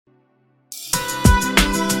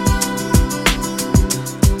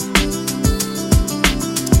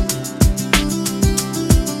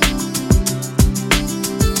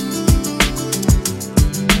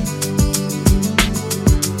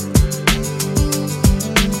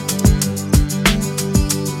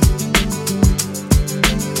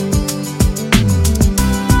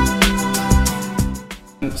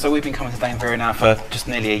We've been coming to Dame Vera now for just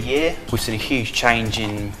nearly a year. We've seen a huge change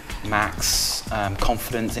in Mac's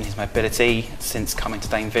confidence in his mobility since coming to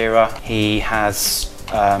Dame Vera. He has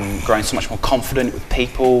grown so much more confident with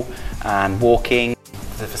people and walking.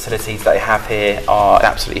 The facilities that they have here are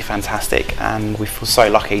absolutely fantastic, and we feel so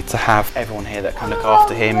lucky to have everyone here that can look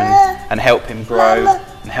after him and help him grow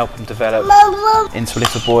and help him develop into a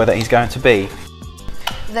little boy that he's going to be.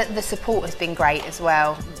 The support has been great as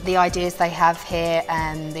well. The ideas they have here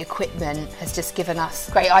and the equipment has just given us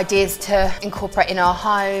great ideas to incorporate in our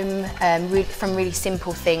home, from really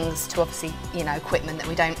simple things to obviously, you know, equipment that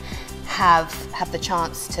we don't have the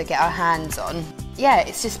chance to get our hands on. Yeah,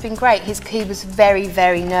 it's just been great. He was very,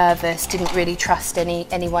 very nervous, didn't really trust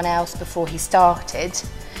anyone else before he started.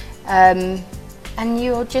 And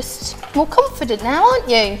you're just more confident now, aren't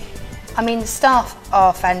you? I mean, the staff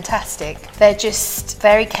are fantastic. They're just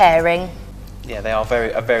very caring. Yeah, they are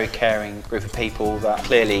a very caring group of people that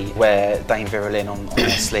clearly wear Dame Vera Lynn on their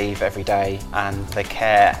sleeve every day, and their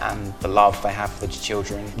care and the love they have for the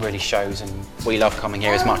children really shows, and we love coming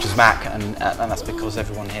here as much as Mac, and that's because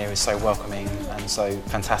everyone here is so welcoming and so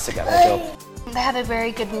fantastic at their job. They have a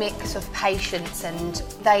very good mix of patience, and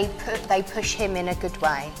they push him in a good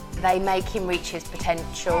way. They make him reach his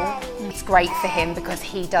potential. It's great for him because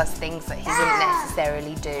he does things that he wouldn't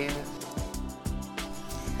necessarily do.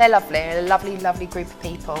 They're lovely, a lovely, lovely group of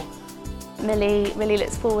people. Millie really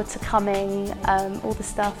looks forward to coming. All the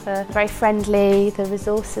staff are very friendly. The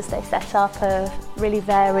resources they set up are really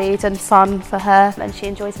varied and fun for her, and she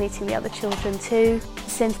enjoys meeting the other children too.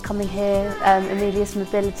 Since coming here, Amelia's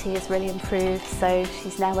mobility has really improved, so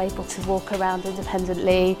she's now able to walk around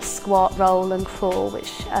independently, squat, roll and crawl,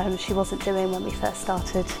 which she wasn't doing when we first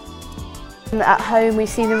started. At home we've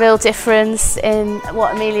seen a real difference in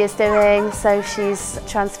what Amelia's doing, so she's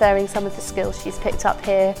transferring some of the skills she's picked up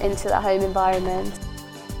here into the home environment.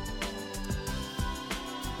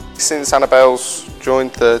 Since Annabelle's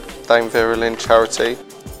joined the Dame Vera Lynn charity,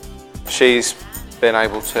 she's been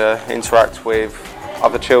able to interact with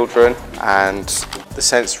other children, and the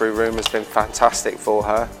sensory room has been fantastic for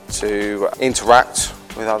her to interact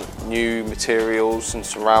with other new materials and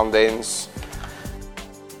surroundings.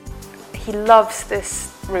 He loves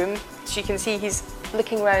this room. As you can see, he's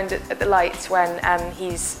looking around at the lights when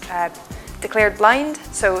he's declared blind,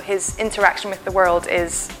 so his interaction with the world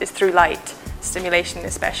is through light, stimulation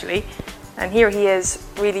especially. And here he is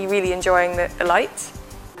really, really enjoying the lights.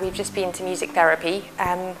 We've just been to music therapy,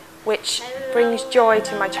 which brings joy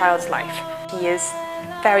to my child's life. He is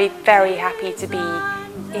very, very happy to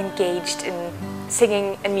be engaged in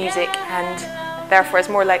singing and music, and therefore is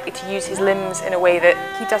more likely to use his limbs in a way that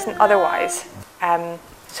he doesn't otherwise.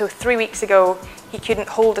 So 3 weeks ago he couldn't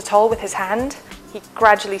hold at all with his hand. He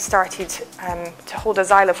gradually started to hold a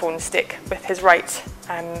xylophone stick with his right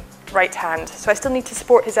hand. So I still need to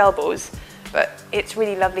support his elbows, but it's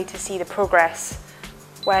really lovely to see the progress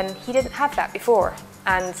when he didn't have that before.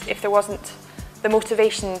 And if there wasn't the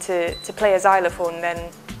motivation to play a xylophone,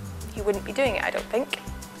 then he wouldn't be doing it, I don't think.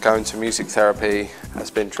 Going to music therapy has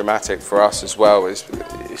been dramatic for us as well.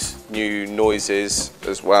 It's new noises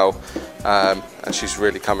as well, and she's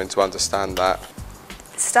really coming to understand that.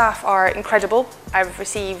 The staff are incredible. I've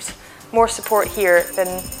received more support here than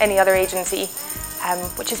any other agency,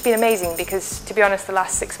 which has been amazing because, to be honest, the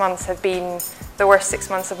last 6 months have been the worst 6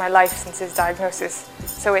 months of my life since his diagnosis.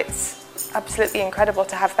 So it's absolutely incredible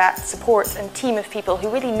to have that support and team of people who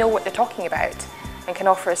really know what they're talking about and can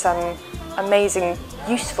offer some amazing,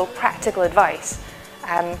 useful, practical advice.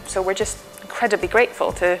 So we're just incredibly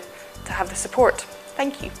grateful to have the support.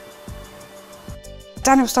 Thank you.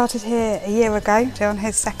 Daniel started here a year ago, on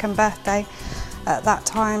his 2nd birthday. At that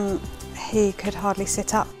time he could hardly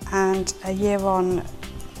sit up, and a year on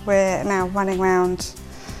we're now running around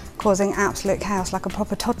causing absolute chaos like a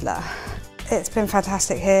proper toddler. It's been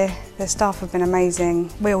fantastic here. The staff have been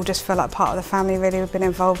amazing. We all just feel like part of the family really. We've been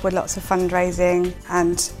involved with lots of fundraising,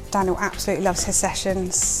 and Daniel absolutely loves his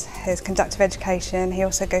sessions, his conductive education. He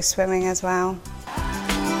also goes swimming as well.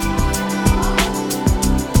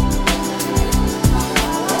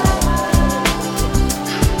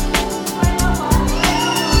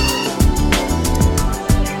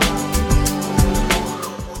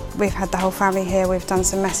 We've had the whole family here. We've done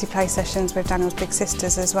some messy play sessions with Daniel's big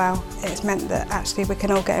sisters as well. It's meant that actually we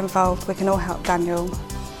can all get involved, we can all help Daniel.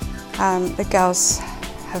 The girls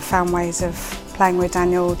have found ways of playing with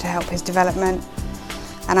Daniel to help his development,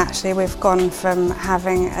 and actually we've gone from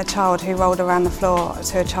having a child who rolled around the floor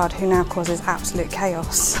to a child who now causes absolute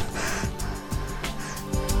chaos.